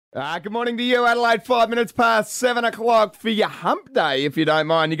Good morning to you, Adelaide. 5 minutes past 7 o'clock for your hump day, if you don't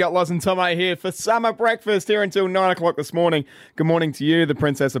mind. You got Loz and Tomo here for summer breakfast here until 9 o'clock this morning. Good morning to you, the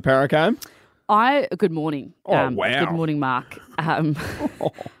Princess of Paracombe. Good morning. Wow. Good morning, Mark.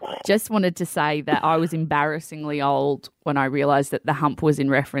 Just wanted to say that I was embarrassingly old when I realised that the hump was in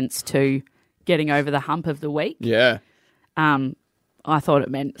reference to getting over the hump of the week. Yeah. I thought it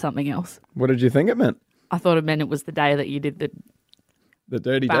meant something else. What did you think it meant? I thought it meant it was the day that you did the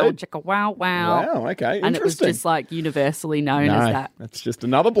dirty bow deed? chicka wow. Wow, okay, and it was interesting. just like universally known as that. That's just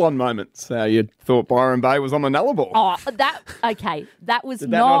another blonde moment. So you thought Byron Bay was on the Nullarbor. Oh, that was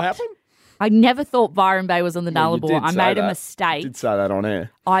Did that not happen? I never thought Byron Bay was on the Nullarbor. I made a mistake. You did say that on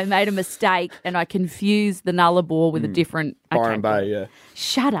air. I made a mistake and I confused the Nullarbor with a different... Byron Bay, yeah.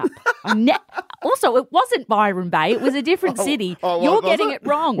 Shut up. Also, it wasn't Byron Bay. It was a different city. You're getting it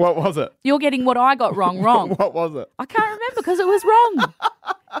wrong. What was it? You're getting what I got wrong. What was it? I can't remember because it was wrong.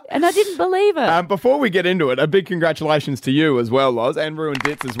 And I didn't believe it. Before we get into it, a big congratulations to you as well, Loz, and Ruin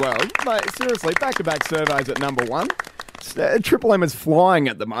Dits as well. Mate, seriously, back-to-back surveys at number one. Triple M is flying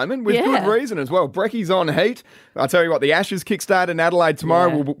at the moment with good reason as well. Brecky's on heat. I'll tell you what, the Ashes kickstart in Adelaide tomorrow.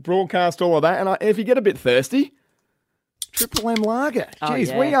 Yeah. We'll broadcast all of that. And if you get a bit thirsty, Triple M Lager.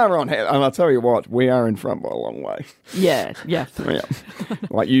 Jeez, we are on heat. And I'll tell you what, we are in front by a long way. Yeah.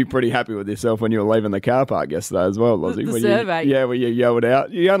 Like you pretty happy with yourself when you were leaving the car park yesterday as well, Lozzie. The survey. Where you yelled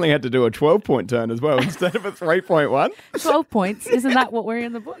out. You only had to do a 12-point turn as well instead of a 3.1. 12 points. Isn't that what we're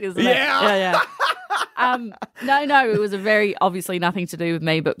in the book? Isn't it? Yeah. No, it was a very, obviously nothing to do with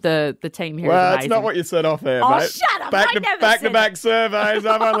me, but the team here is Well, amazing. it's not what you said off air, Oh, mate. shut up. Back-to-back surveys.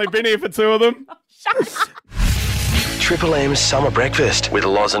 I've only been here for two of them. Shut up. Triple M's Summer Breakfast with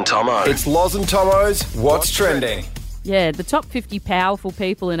Loz and Tomo. It's Loz and Tomo's What's Trending. Yeah, the top 50 powerful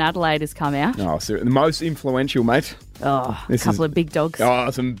people in Adelaide has come out. Oh, seriously. The most influential, mate. Oh, a couple of big dogs. Oh,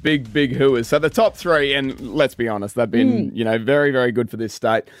 some big hooers. So the top three, and let's be honest, they've been, very, very good for this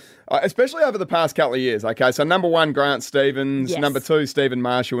state, especially over the past couple of years. Okay, so number one, Grant Stevens. Yes. Number two, Stephen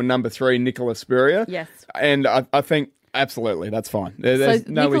Marshall. And number three, Nicola Spurrier. Yes. And I think, absolutely, that's fine. There's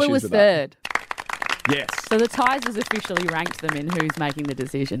no Nicola issues was with third. that. Yes. So the Tigers has officially ranked them in who's making the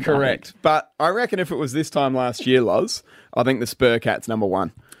decision. Correct. But I reckon if it was this time last year, Loz, I think the Spur Cat's number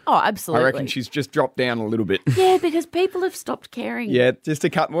one. Oh, absolutely. I reckon she's just dropped down a little bit. Yeah, because people have stopped caring. Yeah, just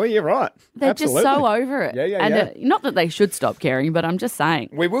a cut. Well, you're right. They're Absolutely. just so over it. Yeah. And not that they should stop caring, but I'm just saying.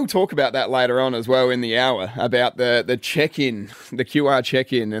 We will talk about that later on as well in the hour, about the check-in, the QR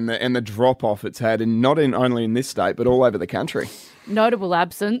check-in and the drop-off it's had, and not only in this state, but all over the country. Notable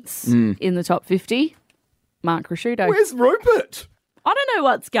absence in the top 50, Mark Rashudo. Where's Rupert? I don't know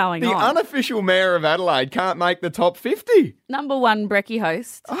what's going The on. unofficial mayor of Adelaide can't make the top 50. Number one Brekkie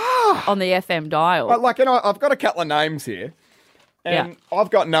host on the FM dial. I've got a couple of names here. And I've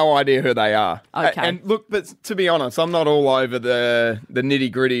got no idea who they are. Okay. And look, but to be honest, I'm not all over the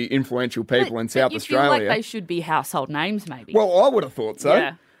nitty-gritty influential people in South you Australia. feel like they should be household names, maybe. Well, I would have thought so.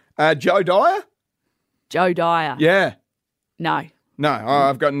 Yeah. Joe Dyer? Joe Dyer. Yeah. No. No,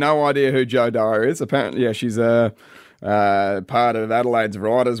 I've got no idea who Joe Dyer is. Apparently, she's a part of Adelaide's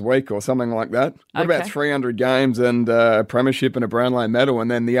Riders Week or something like that. What about 300 games and a premiership and a Brownlow medal, and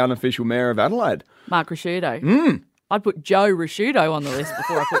then the unofficial mayor of Adelaide? Mark Rashudo. I'd put Joe Rashudo on the list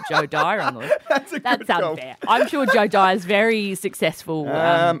before I put Joe Dyer on the list. That's call. unfair. I'm sure Joe Dyer's very successful.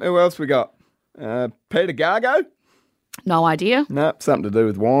 Who else we got? Peter Gargo? No idea. No, something to do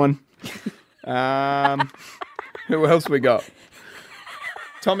with wine. Who else we got?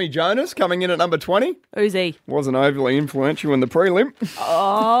 Tommy Jonas coming in at number 20. Who's he? Wasn't overly influential in the prelim.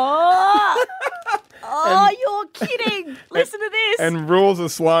 You're kidding. Listen to this. And Rules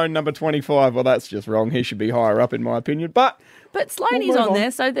of Sloan, number 25. Well, that's just wrong. He should be higher up, in my opinion. But Sloaney's we'll move on there,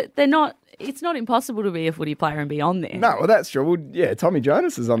 so that they're not. It's not impossible to be a footy player and be on there. No, well, that's true. Well, yeah, Tommy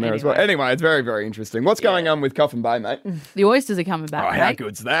Jonas is on there as well. Anyway, it's very, very interesting. What's going on with Coffin Bay, mate? The Oysters are coming back. Oh, how mate.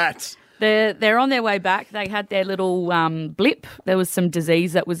 good's that? They're on their way back. They had their little blip. There was some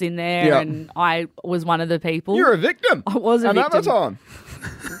disease that was in there, Yep. and I was one of the people. You're a victim. I was a Another victim. time.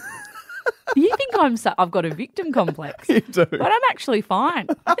 You think I've got a victim complex? You do. But I'm actually fine.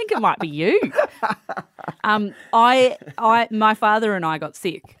 I think it might be you. My father and I got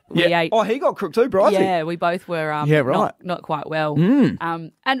sick. We Yeah. ate. Oh, he got crook too, Bryce. Yeah, we both were Yeah, right. not quite well.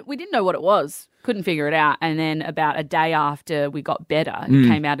 And we didn't know what it was. Couldn't figure it out. And then about a day after we got better, it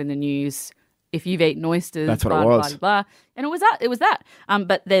came out in the news. If you've eaten oysters, That's what blah, it blah, was. blah, blah. And it was that.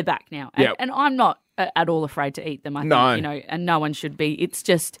 But they're back now. And, Yep. and I'm not at all afraid to eat them. I think, No. and no one should be. It's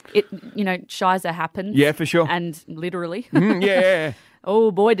just, Shiza happens. Yeah, for sure. And literally. Yeah.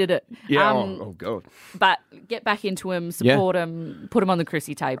 Oh, boy, did it. Yeah, oh God. But get back into him, support him, put him on the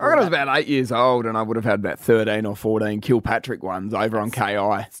Chrissy table. I reckon I was about 8 years old and I would have had about 13 or 14 Kilpatrick ones over on KI.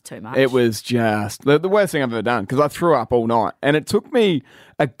 It's too much. It was just the worst thing I've ever done because I threw up all night. And it took me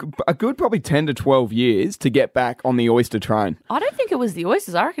a good probably 10 to 12 years to get back on the oyster train. I don't think it was the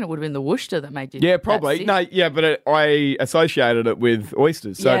oysters. I reckon it would have been the Worcester that made you. Yeah, that probably. sick. No, yeah, but I associated it with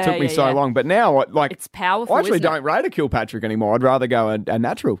oysters, so it took me so long. But now, It's powerful, I actually isn't it? don't rate a Kilpatrick anymore. I'd rather go a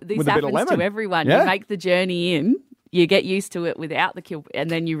natural This with a bit of happens lemon. to everyone. Yeah. You make the journey in, you get used to it without the kill,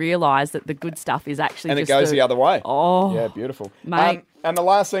 and then you realise that the good stuff is actually And it just goes the other way. Oh, Yeah, beautiful. mate. And the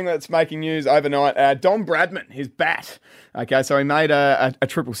last thing that's making news overnight, Don Bradman, his bat. Okay, so he made a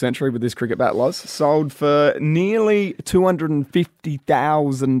triple century with this cricket bat, Loz. Sold for nearly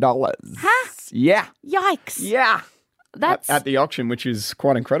 $250,000. Huh? Yeah. Yikes! Yeah. That's At the auction, which is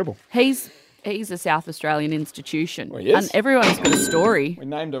quite incredible. he's a South Australian institution, Well, he is. and everyone's got a story. We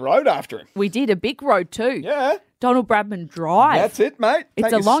named a road after him. We did a big road too. Yeah. Donald Bradman Drive. That's it, mate. It's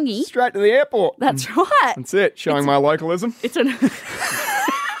Take a you longie. Straight to the airport. That's right. That's it. Showing my localism. It's an.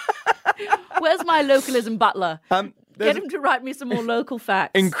 Where's my localism butler? There's Get him to write me some more local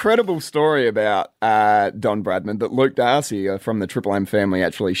facts. incredible story about Don Bradman that Luke Darcy from the Triple M family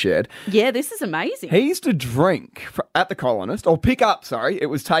actually shared. Yeah, this is amazing. He used to drink at the Colonist, or pick up, it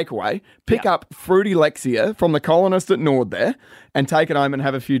was takeaway, pick up Fruity Lexia from the Colonist at Nord there and take it home and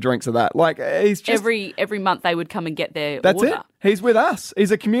have a few drinks of that. Like, he's just... Every month they would come and get their That's order. it. He's with us. He's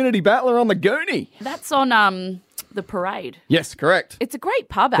a community battler on the Goonie. That's on the Parade. Yes, correct. It's a great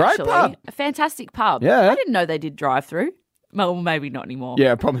pub, Great actually. pub. A fantastic pub. Yeah. I didn't know they did drive-through. Well, maybe not anymore.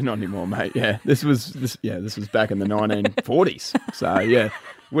 Yeah, probably not anymore, mate. Yeah, this was back in the 1940s. So yeah,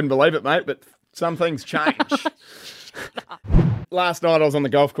 wouldn't believe it, mate. But some things change. Last night I was on the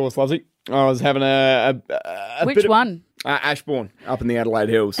golf course, Lozzie. I was having a Which bit of- one? Ashbourne, up in the Adelaide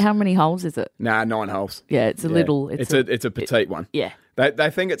Hills. How many holes is it? Nah, 9 holes. Yeah, it's a little. It's a petite one. Yeah. They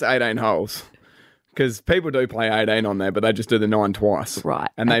think it's 18 holes. Because people do play 18 on there, but they just do the 9 twice. Right,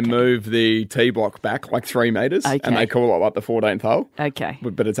 And they okay. move the tee block back like 3 metres. Okay. And they call it like the 14th hole. Okay.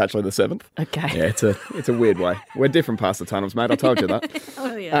 But it's actually the 7th. Okay. Yeah, it's a weird way. We're different past the tunnels, mate. I told you that.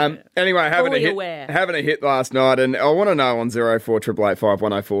 Oh, yeah. Anyway, Fully aware. having a hit last night, and I want to know on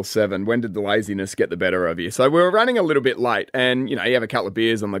 0488851047, when did the laziness get the better of you? So we were running a little bit late, and you have a couple of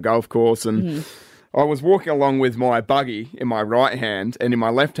beers on the golf course, and I was walking along with my buggy in my right hand, and in my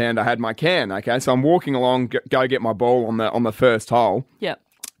left hand I had my can. Okay, so I'm walking along, go get my ball on the first hole, Yep.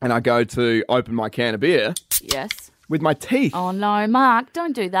 and I go to open my can of beer Yes. with my teeth. Oh, no, Mark,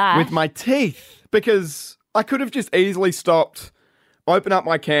 don't do that. With my teeth, because I could have just easily stopped, open up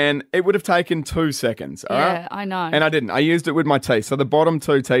my can. It would have taken 2 seconds. All Yeah, right? I know. And I didn't. I used it with my teeth. So the bottom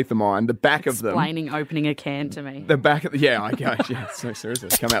 2 teeth of mine, the back of them. Explaining opening a can to me. The back of so seriously,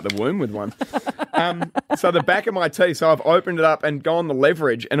 come out the womb with one. So the back of my teeth, so I've opened it up and gone the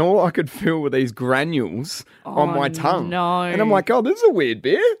leverage, and all I could feel were these granules on my tongue. no. And I'm like, oh, this is a weird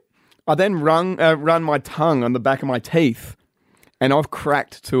beer. I then run my tongue on the back of my teeth, and I've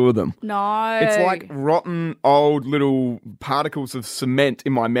cracked 2 of them. No. It's like rotten old little particles of cement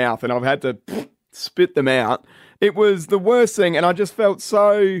in my mouth, and I've had to spit them out. It was the worst thing, and I just felt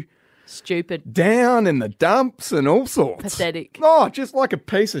so stupid. down in the dumps and all sorts. Pathetic. Oh, just like a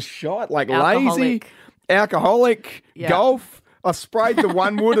piece of shite, like lazy, alcoholic, Yeah. golf. I sprayed the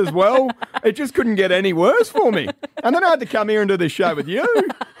one wood as well. It just couldn't get any worse for me. And then I had to come here and do this show with you.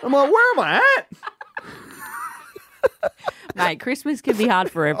 I'm like, where am I at? Mate, Christmas can be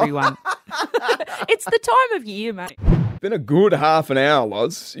hard for everyone. It's the time of year, mate. Been a good half an hour,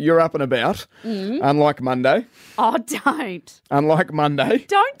 Loz. You're up and about. Unlike Monday. Oh, don't. Unlike Monday.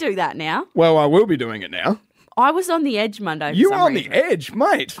 Don't do that now. Well, I will be doing it now. I was on the edge Monday for You were some on reason. the edge,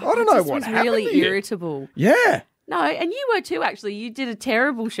 mate. I don't know Just what was happened really to you. irritable. Yeah. No, and you were too, actually. You did a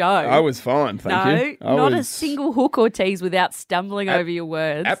terrible show. I was fine, thank you. I not a was single hook or tease without stumbling over your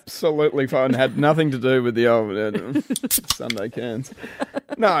words. absolutely fine. Had nothing to do with the old Sunday cans.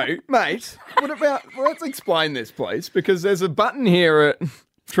 No, mate. What about? Let's explain this, please, because there's a button here at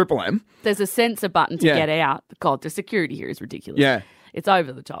Triple M. There's a sensor button to Yeah. get out. God, the security here is ridiculous. Yeah. It's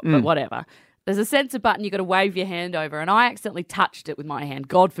over the top, but whatever. There's a sensor button, you've got to wave your hand over, and I accidentally touched it with my hand.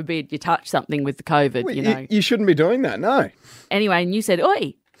 God forbid you touch something with the COVID, Well, you know. you shouldn't be doing that. No. Anyway, and you said,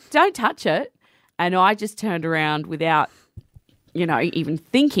 oi, don't touch it. And I just turned around without, even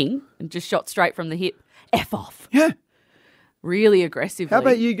thinking and just shot straight from the hip. F off. Yeah. Really aggressively. How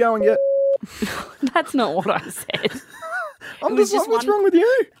about you go and get? That's not what I said. I'm was just. just What's one- wrong with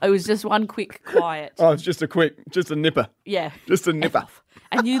you? It was just one quick, quiet. Oh, it's just a nipper. Yeah. Just a nipper. F off.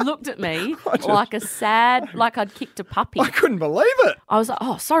 And you looked at me like like I'd kicked a puppy. I couldn't believe it. I was like,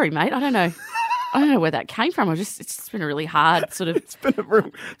 oh, sorry, mate. I don't know where that came from. It's just been a really hard sort of... It's been a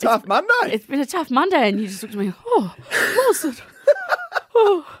real tough Monday. It's been a tough Monday, and you just looked at me, oh, Lawson.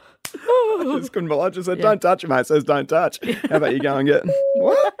 Oh. I just couldn't believe it. I just said, don't touch it, mate. It says don't touch. How about you go and get...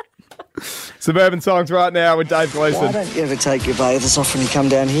 What? Suburban Songs right now with Dave Gleeson. Why don't you ever take your bathers off when you come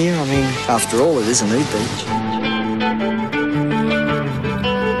down here? I mean, after all, it is a nude beach.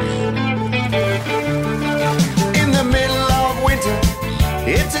 In the middle of winter,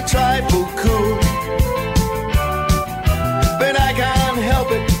 it's a trifle cool. But I can't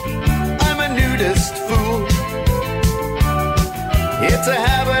help it, I'm a nudist fool. It's a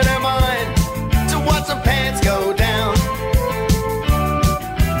habit of mine to watch the pants go down.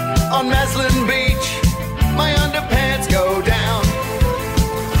 On Maslin Beach, my underpants go down.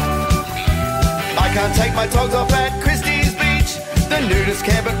 I can't take my togs off at Christie's Beach. The nudist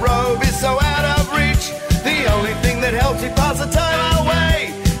camp at Robe is so out of reach. The only thing that helps me pass the time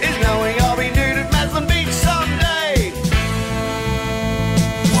away is knowing I'll be nude at Maslin Beach someday.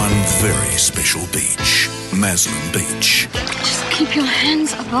 One very special beach, Maslin Beach. Just keep your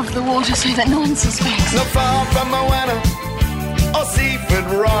hands above the water so that no one suspects. Not far from Moana or Seaford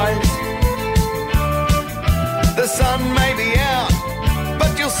Rise. The sun may be out,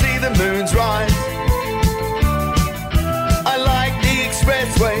 but you'll see the moon's rise. I like the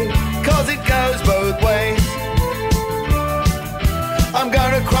expressway, cause it goes both ways. I'm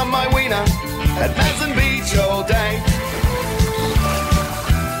gonna crumb my wiener at Maslin Beach all day.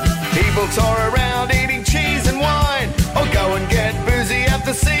 People tour around eating cheese and wine, or go and get boozy at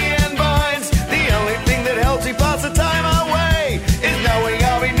the sea and vines. The only thing that helps me pass the time away is knowing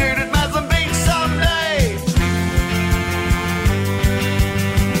I'll be nude at Maslin Beach someday.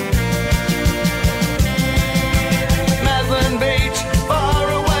 Maslin Beach, far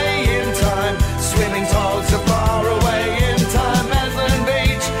away in time. Swimming togs are far away in time. Maslin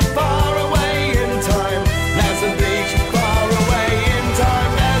Beach, far away in time. Maslin Beach, far away in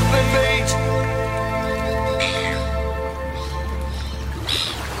time. Maslin Beach.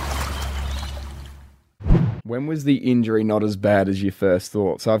 When was the injury not as bad as you first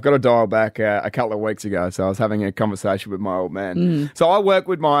thought? So I've got to dial back a couple of weeks ago. So I was having a conversation with my old man. So I work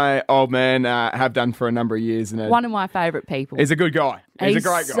with my old man, have done for a number of years. And One of my favourite people. He's a good guy. He's a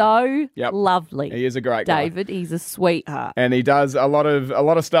great guy. So Yep. lovely. He is a great guy. David, he's a sweetheart. And he does a lot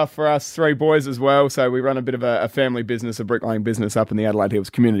of stuff for us three boys as well. So we run a bit of a family business, a bricklaying business up in the Adelaide Hills,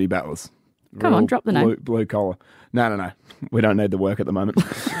 Community Battlers. Come on, drop the name. Blue collar. No. We don't need the work at the moment.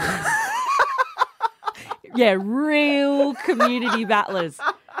 Yeah, real community battlers.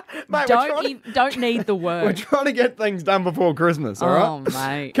 Mate, Don't need the we're word. trying to get things done before Christmas, all right? Oh,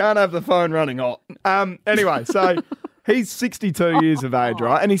 mate. Can't have the phone running hot. Anyway, so he's 62 years of age,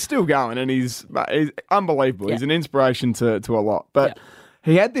 right? And he's still going, and he's unbelievable. Yeah. He's an inspiration to a lot. But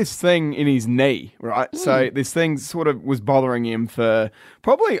he had this thing in his knee, right? So this thing sort of was bothering him for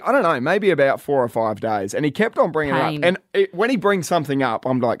probably, I don't know, maybe about 4 or 5 days. And he kept on bringing Pain. it up. And when he brings something up,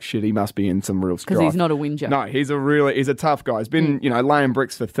 I'm like, shit, he must be in some real strife. Because he's not a whinger. No, he's a tough guy. He's been, laying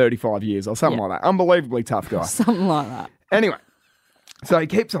bricks for 35 years or something like that. Unbelievably tough guy. Something like that. Anyway, so he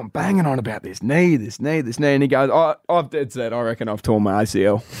keeps on banging on about this knee, and he goes, I've dead set, I reckon I've torn my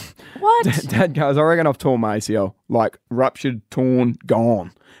ACL. What? Dad goes, I reckon I've torn my ACL. Like, ruptured, torn,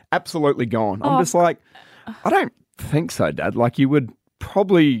 gone. Absolutely gone. I'm just like, I don't think so, Dad. Like, you would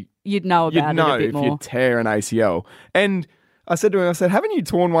probably... You'd know about it a bit if more. you tear an ACL. And I said to him, haven't you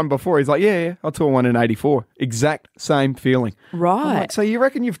torn one before? He's like, yeah, I tore one in 84. Exact same feeling. Right. I'm like, so you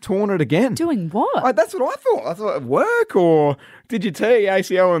reckon you've torn it again? Doing what? Like, that's what I thought. I thought, at work, or did you tear your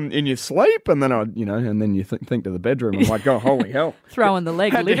ACL in your sleep? And then and then you think to the bedroom. I'm like, oh, holy hell. Throwing the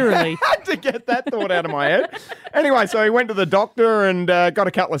leg, literally. Had to get that thought out of my head. Anyway, so he went to the doctor and got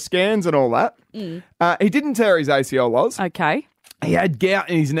a couple of scans and all that. He didn't tear his ACL, Loz. Okay. He had gout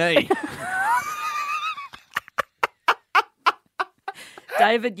in his knee.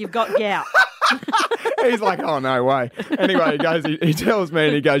 David, you've got gout. He's like, oh, no way. Anyway, he tells me,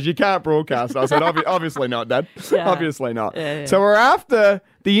 and he goes, you can't broadcast. I said, obviously not, Dad. Yeah. Obviously not. Yeah. So we're after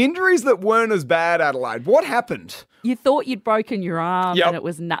the injuries that weren't as bad, Adelaide. What happened? You thought you'd broken your arm, Yep. and it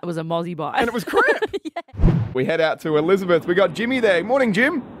was a mozzie bite. And it was cramp. We head out to Elizabeth. We got Jimmy there. Morning,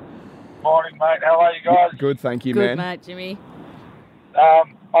 Jim. Morning, mate. How are you guys? Good, thank you, Good, man. mate, Jimmy. I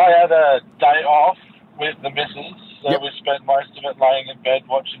had a day off with the missus, so Yep. we spent most of it laying in bed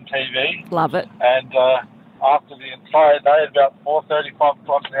watching TV. Love it. And after the entire day, at about 4:30, 5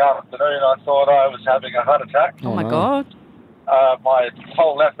 o'clock in the afternoon, I thought I was having a heart attack. Oh, my no. God. My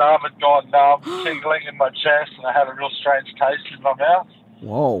whole left arm had gone numb, tingling in my chest, and I had a real strange taste in my mouth.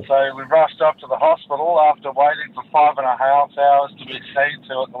 Whoa. So we rushed up to the hospital after waiting for 5.5 hours to be seen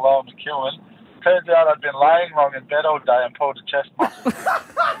to at the Lower McEwen. Turns out I'd been laying wrong in bed all day and pulled a chest muscle.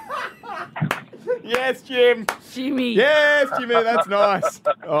 Yes, Jim. Jimmy. Yes, Jimmy, that's nice.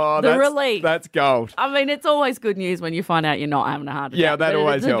 Oh, The relief. That's gold. I mean, it's always good news when you find out you're not having a heart attack. Yeah, that but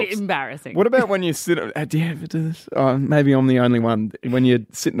always it's a helps. bit embarrassing. What about when you sit... do you ever do this? Oh, maybe I'm the only one. When you're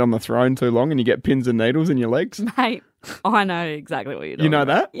sitting on the throne too long and you get pins and needles in your legs. Mate, I know exactly what you're doing. You know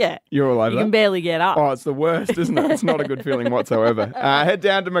that? Yeah. You're all over You can that? barely get up. Oh, it's the worst, isn't it? It's not a good feeling whatsoever. Head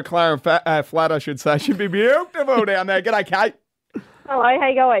down to McLaren Flat, I should say. Should be beautiful down there. G'day, Kate. Hello, how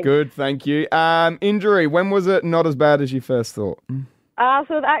you going? Good, thank you. Injury, when was it not as bad as you first thought? So it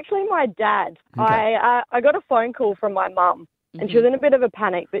was actually my dad. Okay. I got a phone call from my mum, and she was in a bit of a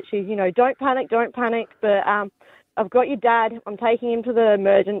panic, but she's, don't panic. But I've got your dad. I'm taking him to the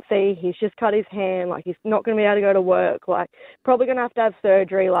emergency. He's just cut his hand. Like, he's not going to be able to go to work. Like, probably going to have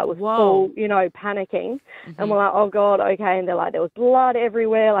surgery. Like, with full, panicking. And we're like, oh, God, okay. And they're like, there was blood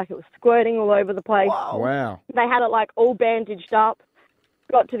everywhere. Like, it was squirting all over the place. Wow. They had it, like, all bandaged up.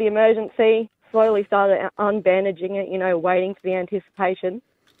 Got to the emergency, slowly started unbandaging it, waiting for the anticipation.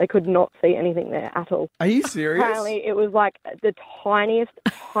 They could not see anything there at all. Are you serious? Apparently, it was like the tiniest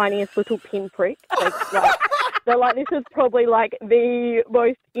little pinprick. They're like, this is probably like the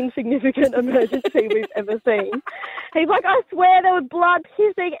most insignificant emergency we've ever seen. He's like, I swear there was blood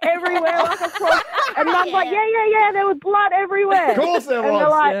pissing everywhere like across. And Mum's like, yeah, there was blood everywhere. Of course there and was. they're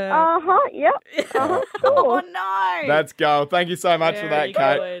like, yep, sure. Oh, no. That's gold. Thank you so much for that, Very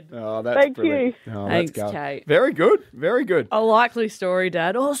Kate. good. Oh, that's Thank brilliant. you. Oh, Thanks, that's gold. Kate. Very good. Very good. A likely story,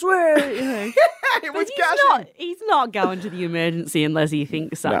 Dad. I swear. It was He's not going to the emergency unless he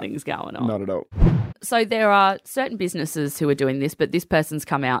thinks something's going on. Not at all. So there are certain businesses who are doing this, but this person's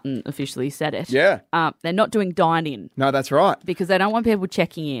come out and officially said it. Yeah. They're not doing dine-in No, that's right. because they don't want people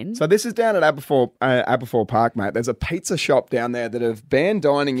checking in. So this is down at Aberfoyle Park, mate. There's a pizza shop down there that have banned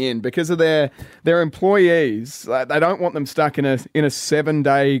dining in because of their employees. They don't want them stuck in a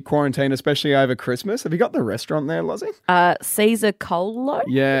 7-day quarantine, especially over Christmas. Have you got the restaurant there, Lozzie? Caesar Coelho?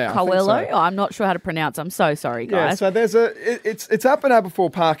 Yeah, I think Coelho? so. Oh, I'm not sure how to pronounce. I'm so sorry, guys. Yeah, so there's it's up in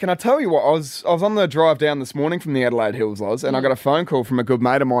Aberfoyle Park, and I tell you what, I was on the drive down this morning from the Adelaide Hills, Loz, and I got a phone call from a good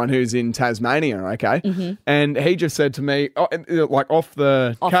mate of mine who's in Tasmania, okay? Mm-hmm. And he just said to me, like off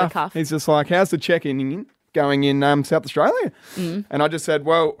the cuff, he's just like, how's the check-in going in South Australia? Mm. And I just said,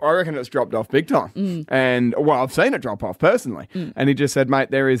 well, I reckon it's dropped off big time. Mm. And, well, I've seen it drop off personally. Mm. And he just said,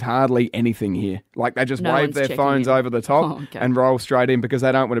 mate, there is hardly anything here. Like, they just wave their phones over the top and roll straight in because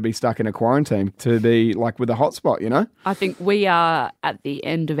they don't want to be stuck in a quarantine to be, like, with a hotspot, I think we are at the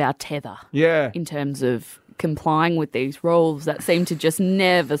end of our tether. Yeah. In terms of complying with these rules that seem to just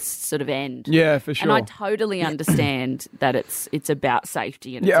never sort of end. Yeah, for sure. And I totally understand that it's about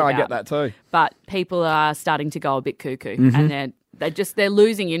safety. And I get that too. But people are starting to go a bit cuckoo, and they're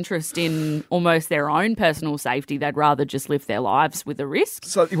losing interest in almost their own personal safety. They'd rather just live their lives with a risk.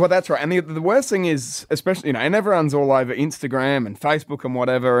 So, well, that's right. And the worst thing is, especially, and everyone's all over Instagram and Facebook and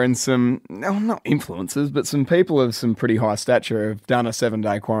whatever, and some, not influencers, but some people of some pretty high stature have done a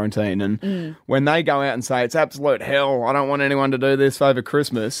 7-day quarantine. And when they go out and say, it's absolute hell, I don't want anyone to do this over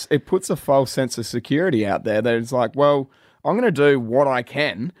Christmas, it puts a false sense of security out there that it's like, well, I'm going to do what I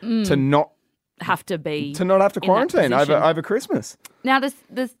can to not have to quarantine over Christmas. Now,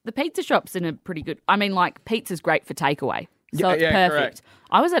 the pizza shop's in a pretty good... I mean, like, pizza's great for takeaway. So it's perfect. Correct.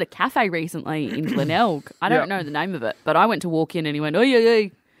 I was at a cafe recently in Glenelg. I don't know the name of it, but I went to walk in and he went, oh, yeah.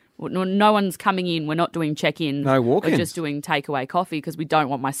 No one's coming in. We're not doing check-ins. No walk-ins. We're just doing takeaway coffee because we don't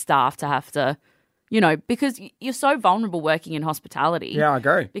want my staff to have to... because you're so vulnerable working in hospitality. Yeah, I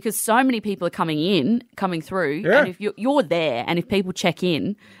agree. Because so many people are coming through. Yeah. And if you're there and if people check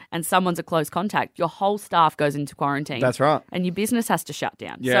in and someone's a close contact, your whole staff goes into quarantine. That's right. And your business has to shut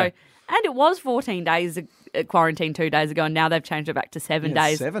down. Yeah. So, and it was 14 days quarantine 2 days ago, and now they've changed it back to 7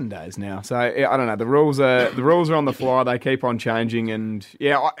 days. 7 days now. So I don't know. The rules are on the fly. They keep on changing, and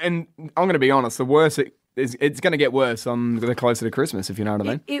and I'm going to be honest. The worse it's going to get worse on the closer to Christmas, if you know what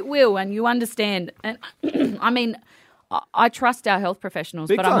I mean. It will, and you understand. And I mean, I trust our health professionals,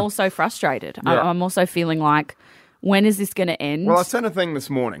 but I'm also frustrated. Yeah. I'm also feeling like, when is this going to end? Well, I sent a thing this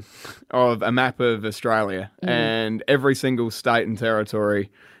morning of a map of Australia, and every single state and territory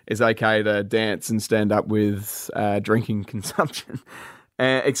is okay to dance and stand up with drinking consumption.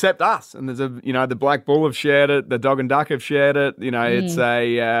 Except us, and there's the Black Bull have shared it, the Dog and Duck have shared it. It's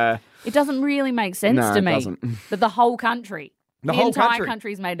a. It doesn't really make sense to me. Doesn't. That the whole country, the whole entire country,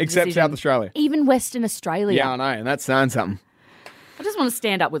 country's made a except decision. South Australia, even Western Australia. Yeah, I know, and that's saying something. I just want to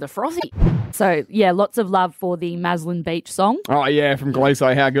stand up with a frothy. So, yeah, lots of love for the Maslin Beach song. Oh, yeah, from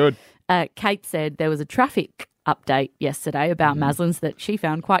Gleeso. How good. Kate said there was a traffic update yesterday about Maslins that she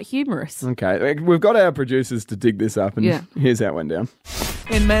found quite humorous. Okay, we've got our producers to dig this up, and here's how it went down.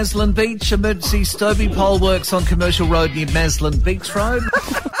 In Maslin Beach, emergency Stobie pole works on Commercial Road near Maslin Beach Road.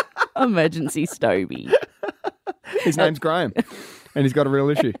 Emergency Stobie. His name's Graham, and he's got a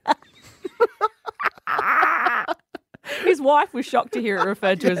real issue. His wife was shocked to hear it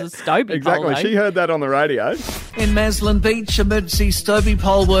referred to as a Stobie Exactly, pole. she heard that on the radio. In Maslin Beach, emergency Stobie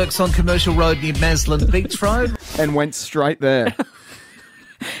pole works on Commercial Road near Maslin Beach Road. And went straight there.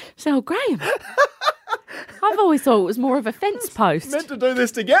 So, Graham, I've always thought it was more of a fence post. Meant to do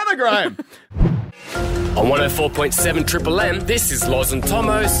this together, Graham. On 104.7 Triple M, this is Loz and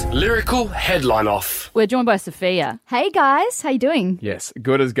Tomo's Lyrical Headline Off. We're joined by Sophia. Hey guys, how you doing? Yes,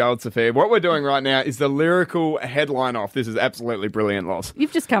 good as gold, Sophia. What we're doing right now is the Lyrical Headline Off. This is absolutely brilliant, Loz.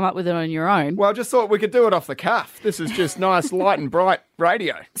 You've just come up with it on your own. Well, I just thought we could do it off the cuff. This is just nice, light and bright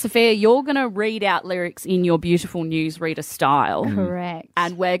radio. Sophia, you're going to read out lyrics in your beautiful newsreader style. Correct.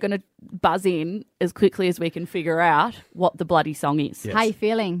 And we're going to buzz in as quickly as we can figure out what the bloody song is. Yes. How you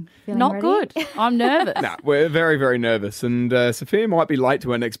feeling? Not ready? good. I'm nervous. No, we're very, very nervous. And Sophia might be late to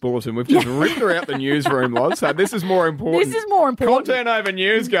her next bulletin. We've just ripped her out the newsroom, Loz. So this is more important. This is more important. Content over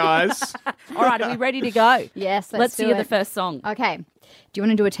news, guys. All right, are we ready to go? Yes, Let's do hear it. the first song. Okay. Do you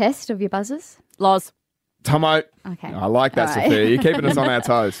want to do a test of your buzzers? Loz. Tomo. Okay. I like that, All right. Sophia. You're keeping us on our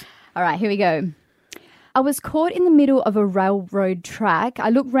toes. All right, here we go. I was caught in the middle of a railroad track. I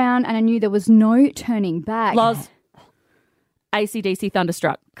looked round and I knew there was no turning back. Loz. AC/DC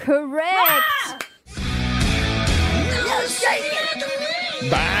Thunderstruck. Correct.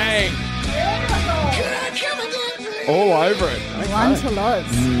 Bang! All over it. Okay. One to Loz.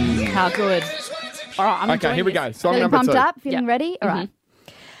 How good. All right, I'm Okay, enjoying here we this. go. Song Feeling number pumped 2. up? Feeling Yep. ready? All right.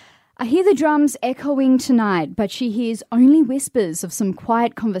 I hear the drums echoing tonight, but she hears only whispers of some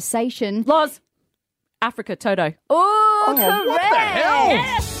quiet conversation. Loz. Africa, Toto. Oh, correct. What the hell?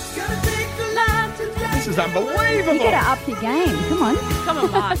 Yes. This is unbelievable. You gotta up your game. Come on. Come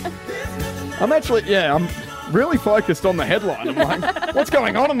on, Mark. I'm actually, I'm really focused on the headline. I'm like, what's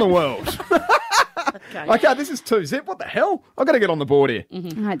going on in the world? Okay, this is 2-zip. What the hell? I've got to get on the board here. All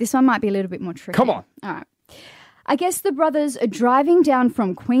right, this one might be a little bit more tricky. Come on. All right. I guess the brothers are driving down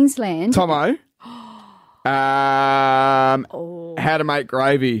from Queensland. Tomo. How to Make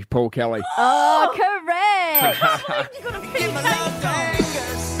Gravy, Paul Kelly. Oh, correct.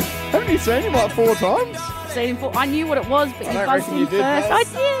 Haven't you seen him like 4 times? Seen him for, I knew what it was, but you don't buzzed reckon in you did, first. Maz. I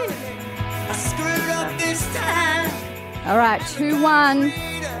did. All right, 2-1.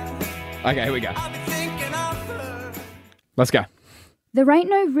 Okay, here we go. Let's go. There ain't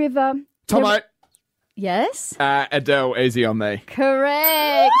no river. Tomo. Yes? Adele, Easy on Me.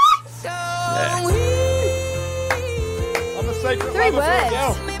 Correct. I'm a secret 3 lover for words.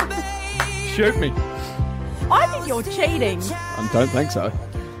 Adele. Shoot me. I think you're cheating. I don't think so.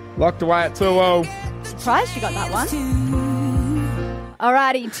 Locked away at 2-0. Surprised you got that one. All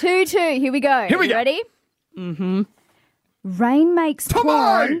righty, 2-2. Here we go. Here we go. Ready? Mm-hmm. Rain makes Come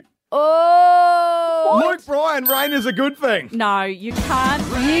corn. on! Oh! Luke Bryan, rain is a good thing. No, you can't.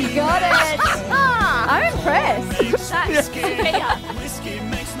 You got it. I'm impressed. That's Sophia.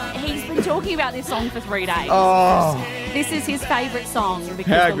 He's been talking about this song for 3 days. Oh, This is his favourite song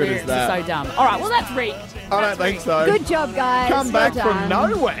because How the good is lyrics that? are so dumb. All right, well, that's rigged. I don't think so. Good job, guys. Come Well back from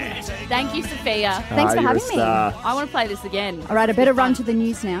done. nowhere. Thank you, Sophia. Thanks for you're a having me. star. I want to play this again. All right, I better run to the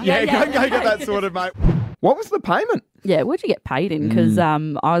news now. Yeah, yeah, go get that sorted, mate. What was the payment? Yeah, what'd you get paid in? Because I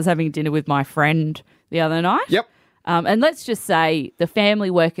was having dinner with my friend the other night. Yep. And let's just say the family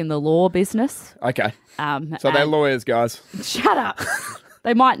work in the law business. Okay. So So they're lawyers, guys. Shut up.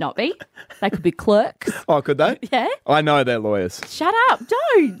 They might not be. They could be clerks. Oh, could they? Yeah. I know they're lawyers. Shut up.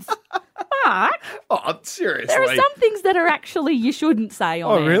 Don't. Mark, Oh, seriously. there are some things that are actually you shouldn't say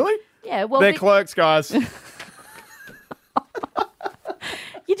on Oh, air. really? Yeah, well, They're clerks, guys. you're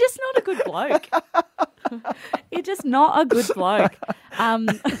just not a good bloke. You're just not a good bloke.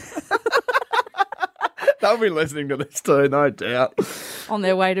 They'll be listening to this too, no doubt. On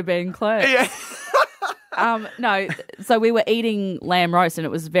their way to being clerks. Yeah. No, so we were eating lamb roast and it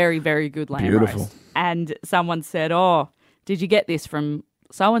was very, very good lamb Beautiful. roast. And someone said, oh, did you get this from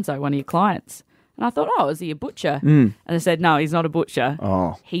so-and-so, one of your clients? And I thought, oh, is he a butcher? And they said, no, he's not a butcher.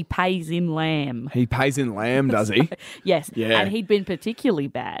 Oh. He pays in lamb. He pays in lamb, does he? Yes. Yeah. And he'd been particularly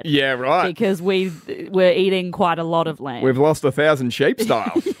bad. Yeah, right. Because we were eating quite a lot of lamb. We've lost 1,000 sheep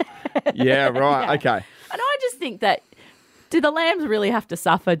style. Yeah, right. Yeah. Okay. And I just think that, do the lambs really have to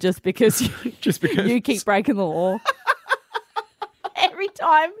suffer just because you, Just because you keep breaking the law? Every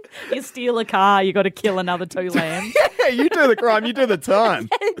time you steal a car, you got to kill another 2 lambs. Yeah, you do the crime, you do the time.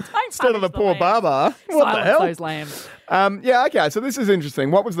 Instead of the poor baba. What the Silence hell? those lambs. Yeah, okay, so this is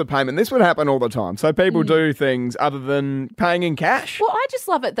interesting. What was the payment? This would happen all the time. So people do things other than paying in cash. Well, I just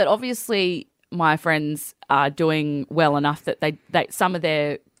love it that obviously my friends are doing well enough that they some of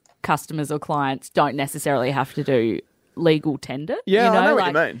their customers or clients don't necessarily have to do legal tender. Yeah, you know? I know what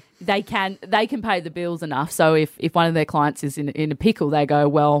you mean. They can pay the bills enough. So if one of their clients is in a pickle, they go,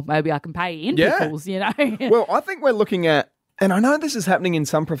 well, maybe I can pay in pickles, you know? Well, I think we're looking at, and I know this is happening in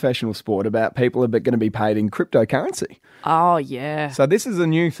some professional sport, about people are going to be paid in cryptocurrency. Oh, yeah. So this is a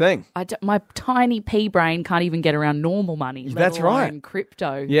new thing. My tiny pea brain can't even get around normal money. That's right.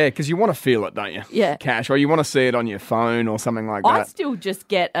 Crypto. Yeah, because you want to feel it, don't you? Yeah. Cash, or you want to see it on your phone or something like I that. still just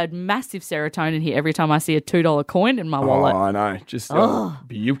get a massive serotonin hit every time I see a $2 coin in my wallet. Oh, I know. Just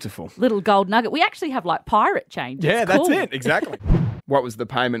beautiful. Little gold nugget. We actually have like pirate change. Yeah, It's that's cool. it. Exactly. What was the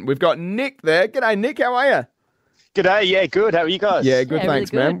payment? We've got Nick there. G'day, Nick. How are you? G'day. Yeah, good. How are you guys? Yeah, good. Yeah,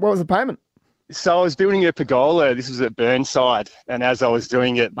 Thanks, really good. man. What was the payment? So I was building a pergola. This was at Burnside, and as I was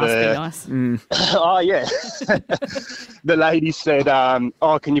doing it, Must be nice. oh yeah, the lady said,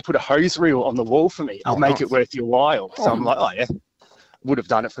 "Oh, can you put a hose reel on the wall for me? I'll make it worth your while." So I'm like, "Oh yeah." Would have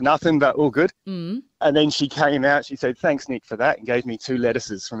done it for nothing, but all good. And then she came out. She said, "Thanks, Nick, for that," and gave me 2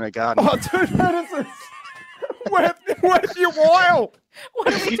 lettuces from her garden. Oh, 2 lettuces. Worth your while.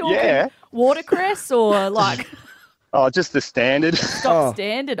 What are we talking? Yeah. Watercress or like Oh, just the standard. stock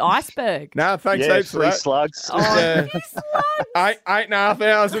standard iceberg? No, thanks Yeah, heaps for 3 that. slugs. Yeah. 8.5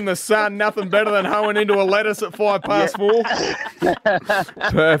 hours in the sun, nothing better than hoeing into a lettuce at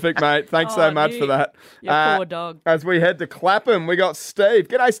 4:04. Perfect, mate. Thanks so much for that. You poor dog. As we head to Clapham, we got Steve.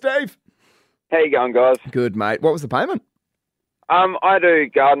 G'day, Steve. How you going, guys? Good, mate. What was the payment? I do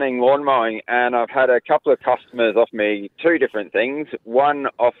gardening, lawn mowing, and I've had a couple of customers offer me 2 different things. One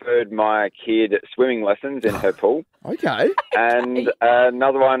offered my kid swimming lessons in her pool. Okay. And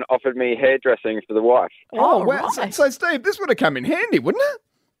another one offered me hairdressing for the wife. Oh, wow. So, Steve, this would have come in handy, wouldn't it?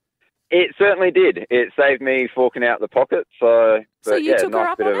 It certainly did. It saved me forking out the pocket. So you took her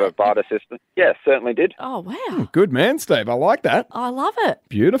nice up bit on of a barter system. Yeah, certainly did. Oh, wow. Good man, Steve. I like that. I love it.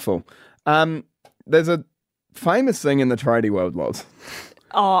 Beautiful. There's a famous thing in the tradie world, Loz.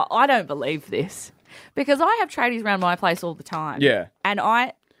 Oh, I don't believe this. Because I have tradies around my place all the time. Yeah. And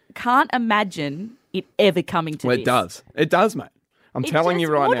I can't imagine it ever coming to Well, this. it does. It does, mate. I'm It telling you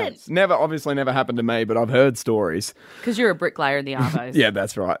just right now. wouldn't. It's obviously never happened to me, but I've heard stories. Because you're a bricklayer in the Arvos. Yeah,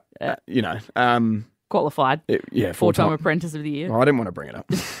 that's right. Qualified. Yeah, Four-time apprentice of the year. Oh, I didn't want to bring it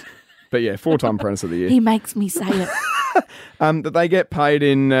up. But yeah, 4-time apprentice of the year. He makes me say it. That they get paid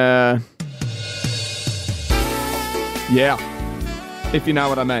in, if you know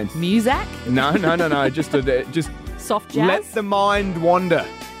what I mean. Muzak? No. Just Soft jazz? let the mind wander.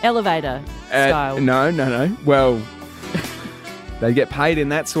 Elevator style. No. Well, they get paid in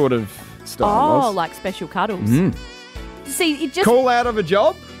that sort of style. Oh, Loz. like special cuddles. Mm. See, it just... Call out of a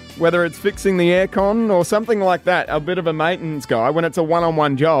job, whether it's fixing the aircon or something like that, a bit of a maintenance guy, when it's a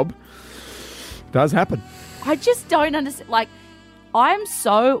one-on-one job, does happen. I just don't understand. Like, I'm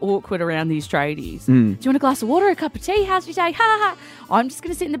so awkward around these tradies. Mm. Do you want a glass of water, a cup of tea? How's your day? Ha ha ha. I'm just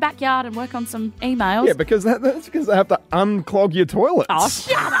going to sit in the backyard and work on some emails. Yeah, because that's because they have to unclog your toilets. Oh,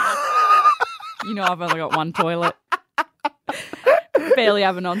 shut up. You know I've only got one toilet. Barely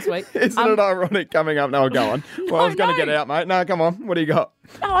have an ensuite. Isn't it ironic coming up? No, go on. Well, I was going to get out, mate. No, come on. What do you got?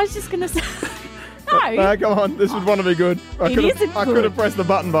 No, I was just going to say... No. No, come on. This would want to be good. I could have pressed the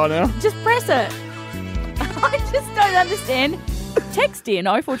button by now. Just press it. I just don't understand. Text in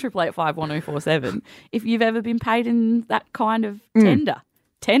 0488851047 if you've ever been paid in that kind of tender.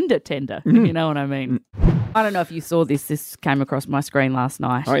 Tender, if you know what I mean. I don't know if you saw this. This came across my screen last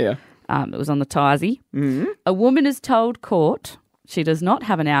night. Oh, yeah. It was on the Tassie. Mm-hmm. A woman has told court she does not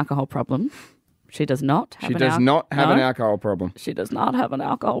have an alcohol problem. She does not have an alcohol problem. She does not have an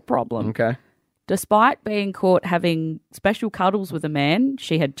alcohol problem. Okay. Despite being caught having special cuddles with a man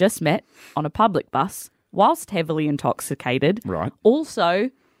she had just met on a public bus whilst heavily intoxicated. Right. Also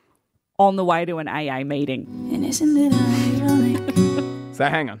on the way to an AA meeting. And isn't it ironic? So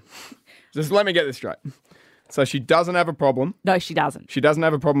hang on. Just let me get this straight. So she doesn't have a problem. No, she doesn't. She doesn't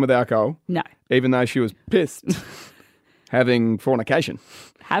have a problem with alcohol. No. Even though she was pissed having fornication.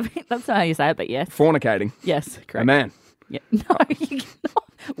 That's not how you say it, but yes. Fornicating. Yes, correct. A man. Yeah. No, you cannot.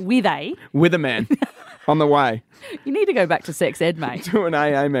 With a man. On the way. You need to go back to sex ed, mate. To an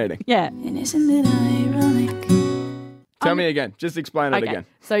AA meeting. Yeah. And isn't it ironic? Tell me again. Just explain it again.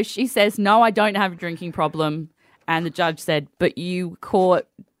 So she says, no, I don't have a drinking problem. And the judge said, but you caught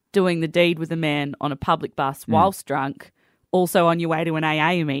doing the deed with a man on a public bus whilst drunk also on your way to an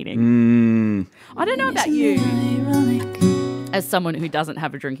AA meeting. I don't know about you as someone who doesn't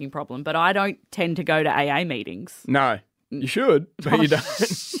have a drinking problem, but I don't tend to go to AA meetings. No, you should, but you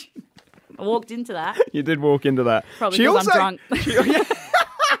don't. I walked into that. You did walk into that. Probably because I'm drunk.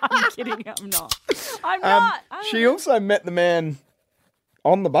 I'm kidding. I'm not. I'm not. She also met the man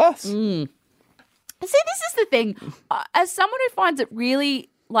on the bus. See, this is the thing. As someone who finds it really,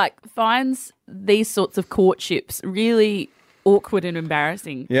 finds these sorts of courtships really awkward and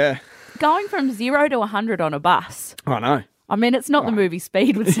embarrassing. Yeah. Going from 0 to 100 on a bus. I know. I mean, it's not the movie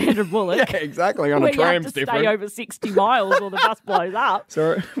Speed with Sandra Bullock. Yeah, exactly. On where a tram's you have to different. stay over 60 miles or the bus blows up.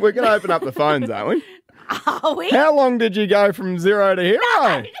 So we're going to open up the phones, aren't we? Are we? How long did you go from 0 to hero?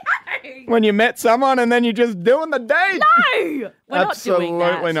 No. When you met someone and then you're just doing the deed? No! We're Absolutely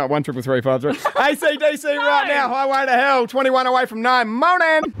not doing that. not. 13353. ACDC right now, Highway to Hell, 21 away from 9.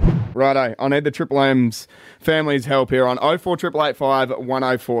 Morning! Righto, I need the Triple M's family's help here on 04885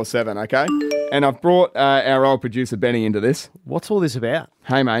 1047, okay? And I've brought our old producer Benny into this. What's all this about?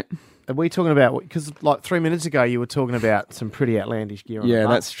 Hey, mate. Are we talking about, because 3 minutes ago you were talking about some pretty outlandish gear on the Yeah,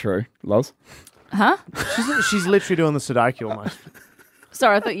 bus. that's true. Loz? Huh? She's literally doing the Sudoku almost.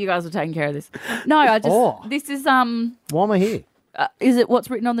 Sorry, I thought you guys were taking care of this. No, I just, this is, Why am I here? is it what's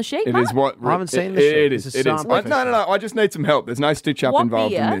written on the sheet, It mate? is what... I haven't seen the it sheet. is. It's a It is. sample. No. I just need some help. There's no stitch up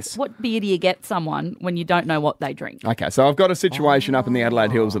involved in this. What beer do you get someone when you don't know what they drink? Okay, so I've got a situation up in the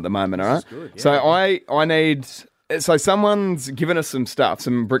Adelaide Hills at the moment, all right? good, yeah. So I need... So someone's given us some stuff,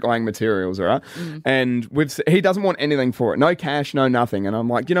 some bricklaying materials, all right? And he doesn't want anything for it. No cash, no nothing. And I'm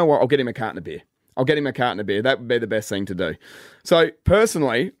like, you know what? I'll get him a carton of beer. That would be the best thing to do. So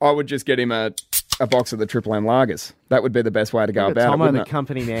personally, I would just get him a box of the Triple M lagers. That would be the best way to go about it, Tomo, wouldn't the it?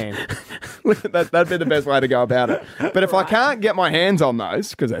 company man. That'd be the best way to go about it. But if I can't get my hands on those,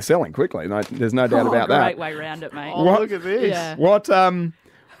 because they're selling quickly, there's no doubt about that. Great way round it, mate. Oh, look at this. Yeah.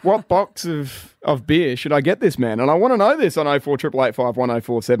 What box of beer should I get this man? And I want to know this on 04885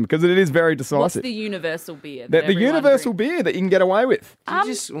 1047 because it is very decisive. What's the universal beer? the universal beer that you can get away with.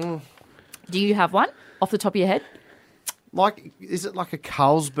 Do you have one off the top of your head? Is it like a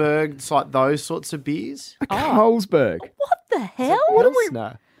Carlsberg? It's like those sorts of beers? A Carlsberg. What the hell? What are we?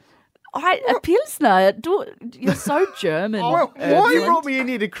 No. A Pilsner. You're so German. Why you brought me in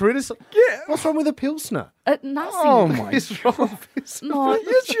here to criticise? Yeah. What's wrong with a Pilsner? Nothing. Oh my What's wrong with Pilsner? No,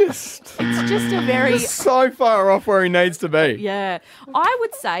 It's just a very... so far off where he needs to be. Yeah. I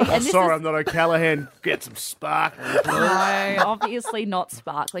would say... And this Sorry, is, I'm not O'Callaghan. Get some sparkling. No, obviously not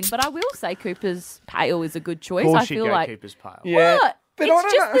sparkling. But I will say Cooper's Pale is a good choice. Of course I feel you go like... Cooper's Pale. Yeah. What? But I It's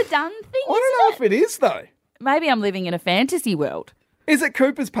don't just know. the done thing, I don't know if it is though. Maybe I'm living in a fantasy world. Is it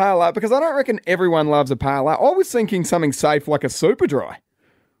Cooper's Pale Ale? Because I don't reckon everyone loves a Pale Ale. I was thinking something safe like a Super Dry.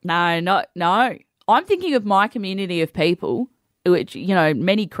 No. I'm thinking of my community of people, which,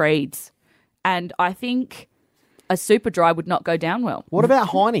 many creeds. And I think a Super Dry would not go down well. What about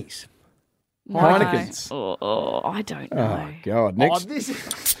Heine's? No. Heineken's. Oh, I don't know. Oh, God.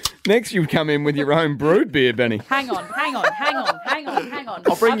 Next you come in with your own brewed beer, Benny. Hang on.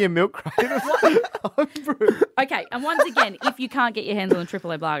 I'll bring you a milk crate. Okay, and once again, if you can't get your hands on the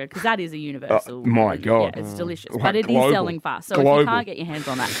Triple M lager, because that is a universal. My God. Yeah, it's delicious. Like But it global. is selling fast. So if Global. you can't get your hands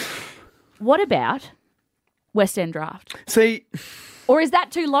on that, what about West End Draft? See, Or is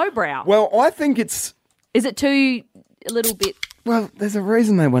that too lowbrow? well, I think it's... Is it too a little bit... Well, there's a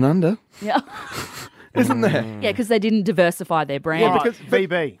reason they went under, Yeah, isn't there? yeah, because they didn't diversify their brand. Yeah, because...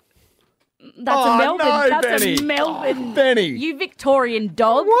 VB. That's Oh, a Melbourne. no, That's Benny. a Melbourne. Benny. You Victorian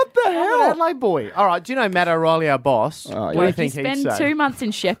dog. What the I'm an hell? Adelaide boy. All right, do you know Matt O'Reilly, our boss? Oh, What yeah. do you If you think he'd spend say? 2 months in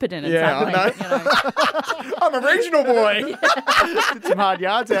Shepparton, it's Yeah, I happening. I'm a regional boy. Did some hard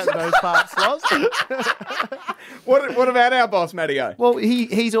yards out in those parts, Loz. What about our boss, Matty O? Well,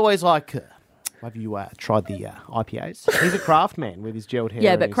 he's always like, have you tried the IPAs? He's a craft man with his gelled hair.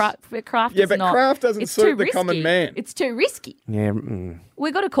 Yeah, and but his- craft Yeah, is but not. craft doesn't it's suit too the risky. common man. It's too risky. Yeah.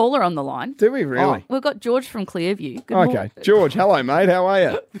 We've got a caller on the line. Do we really? We've got George from Clearview. Good Okay. morning. George, hello, mate. How are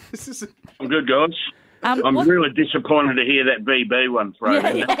you? I'm good, guys. I'm what- really disappointed to hear that BB one thrown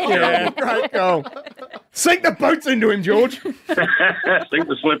in. Yeah, great goal. Sink the boots into him, George. Sink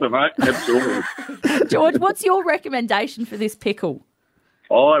the slipper, mate. Absolutely. George, what's your recommendation for this pickle?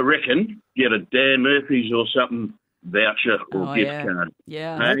 I reckon get a Dan Murphy's or something voucher or gift card.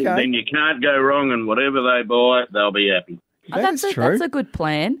 Yeah. Hey, Okay. Then you can't go wrong, and whatever they buy, they'll be happy. That's a good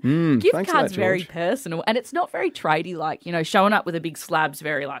plan. Gift thanks for cards that, very George. personal, and it's not very tradey. Like showing up with a big slab's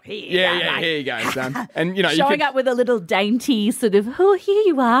very like here. Here you go, son. And you Showing could, up with a little dainty sort of, oh, here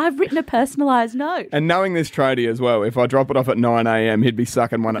you are. I've written a personalised note. and knowing this tradie as well, if I drop it off at 9 a.m, he'd be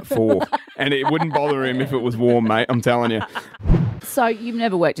sucking one at 4, and it wouldn't bother him if it was warm, mate. I'm telling you. So you've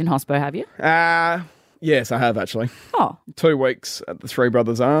never worked in hospo, have you? Yes, I have actually. Oh. 2 weeks at the Three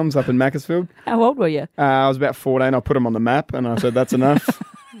Brothers Arms up in Macclesfield. How old were you? I was about 14. I put them on the map, and I said, "That's enough.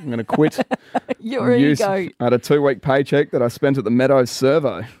 I'm going to quit." Your ego. I had a 2-week paycheck that I spent at the Meadows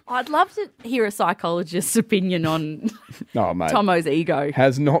Servo. I'd love to hear a psychologist's opinion on Oh, mate. Tomo's ego.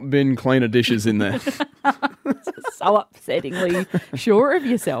 Has not been cleaner dishes in there. So upsettingly sure of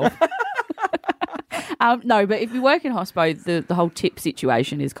yourself. No, but if you work in hospo, the whole tip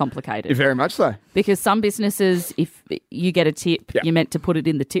situation is complicated. Very much so. Because some businesses, if you get a tip, you're meant to put it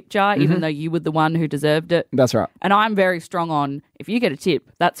in the tip jar, even though you were the one who deserved it. That's right. And I'm very strong on, if you get a tip,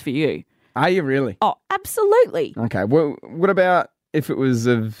 that's for you. Are you really? Oh, absolutely. Okay. Well, what about if it was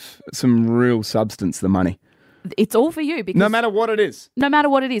of some real substance, the money? It's all for you. Because No matter what it is. No matter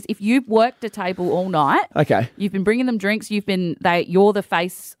what it is. If you've worked a table all night, Okay. you've been bringing them drinks, you're the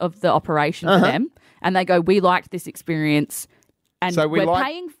face of the operation for them, and they go, we liked this experience, and So we're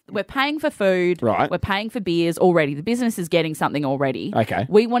paying for food, Right. we're paying for beers already. The business is getting something already. Okay.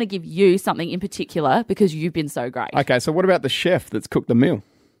 We want to give you something in particular because you've been so great. Okay, so what about the chef that's cooked the meal?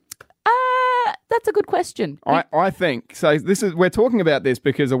 That's a good question. I think so. We're talking about this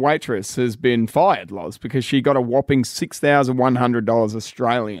because a waitress has been fired, Loz, because she got a whopping $6,100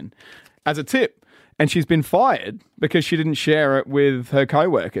 Australian as a tip, and she's been fired because she didn't share it with her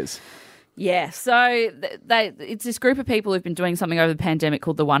co-workers. Yeah, so it's this group of people who've been doing something over the pandemic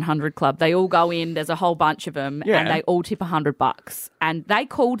called the 100 Club. They all go in, there's a whole bunch of them, and they all tip $100. And they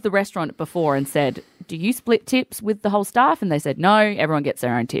called the restaurant before and said, do you split tips with the whole staff? And they said, no, everyone gets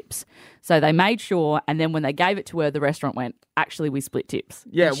their own tips. So they made sure, and then when they gave it to her, the restaurant went, actually, we split tips.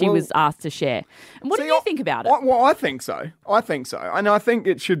 Yeah, and she was asked to share. And what do you think about it? Well, I think so. And I think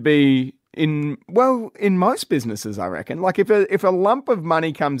it should be in most businesses, I reckon. Like if a lump of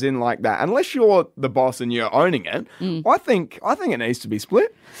money comes in like that, unless you're the boss and you're owning it, I think it needs to be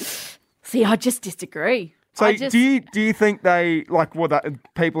split. See, I just disagree. So do you think they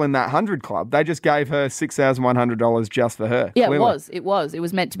people in that 100 Club, they just gave her $6,100 just for her? Yeah, clearly. It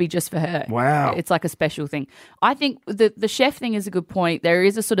was meant to be just for her. Wow. It's like a special thing. I think the chef thing is a good point. There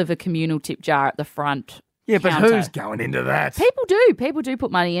is a sort of a communal tip jar at the front. Yeah, but counter. who's going into that? People do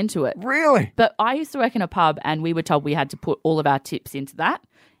put money into it. Really? But I used to work in a pub and we were told we had to put all of our tips into that.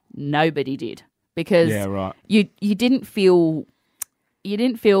 Nobody did because you didn't feel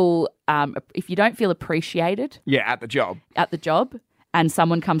if you don't feel appreciated. Yeah, at the job. And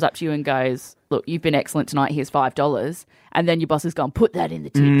someone comes up to you and goes, look, you've been excellent tonight, here's $5. And then your boss has gone, put that in the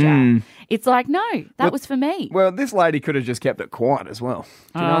tip jar. It's like, no, that was for me. Well, this lady could have just kept it quiet as well.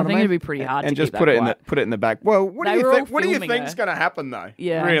 Do you know I what think mean? it'd be pretty hard and to just keep put that it quiet. put it in the back. Well, what do you think's going to happen though?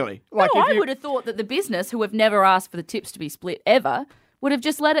 Yeah. Really? I would have thought that the business, who have never asked for the tips to be split ever, would have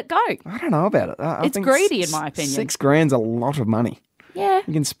just let it go. I don't know about it. I It's think greedy, in my opinion. $6,000's a lot of money. Yeah.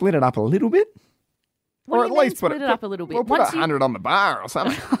 You can split it up a little bit. What or do you at mean least split it up a little bit? We'll put Once 100 on the bar or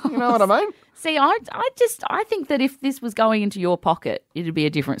something. You know what I mean? See, I think that if this was going into your pocket, it'd be a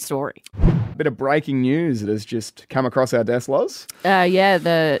different story. Bit of breaking news that has just come across our desk, Loz. Yeah,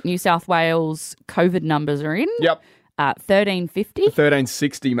 the New South Wales COVID numbers are in. Yep. 1350.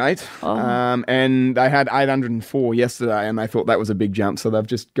 1360, mate. Oh. And they had 804 yesterday, and they thought that was a big jump, so they've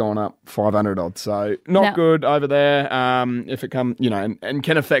just gone up 500 odd. So not good over there. If it comes, and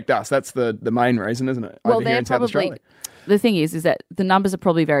can affect us. That's the main reason, isn't it? Well, over here they're in South probably. Australia. The thing is that the numbers are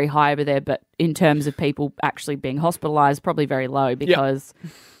probably very high over there, but in terms of people actually being hospitalised, probably very low because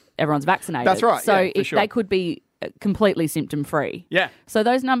everyone's vaccinated. That's right. So for sure. they could be completely symptom-free. Yeah. So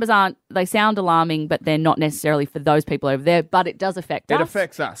those numbers they sound alarming, but they're not necessarily for those people over there, but it does affect us. It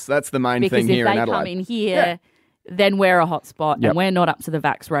affects us. That's the main because thing here in if they Adelaide. come in here, then we're a hotspot, Yep. and we're not up to the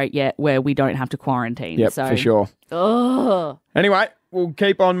vax rate yet where we don't have to quarantine. Yep, so, for sure. Ugh. Anyway, we'll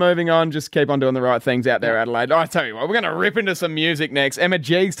keep on moving on. Just keep on doing the right things out there, Adelaide. I tell you what, we're going to rip into some music next. Emma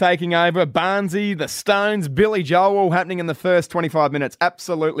G's taking over. Barnsey, The Stones, Billy Joel, all happening in the first 25 minutes.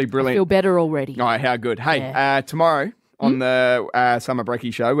 Absolutely brilliant. I feel better already. Oh, how good. Hey, tomorrow on the Summer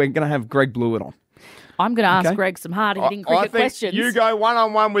Brekkie Show, we're going to have Greg Blewett on. I'm going to ask Greg some hard-hitting cricket I think questions. You go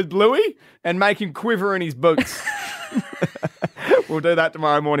one-on-one with Bluey and make him quiver in his boots. We'll do that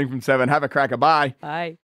tomorrow morning from 7. Have a cracker. Bye. Bye.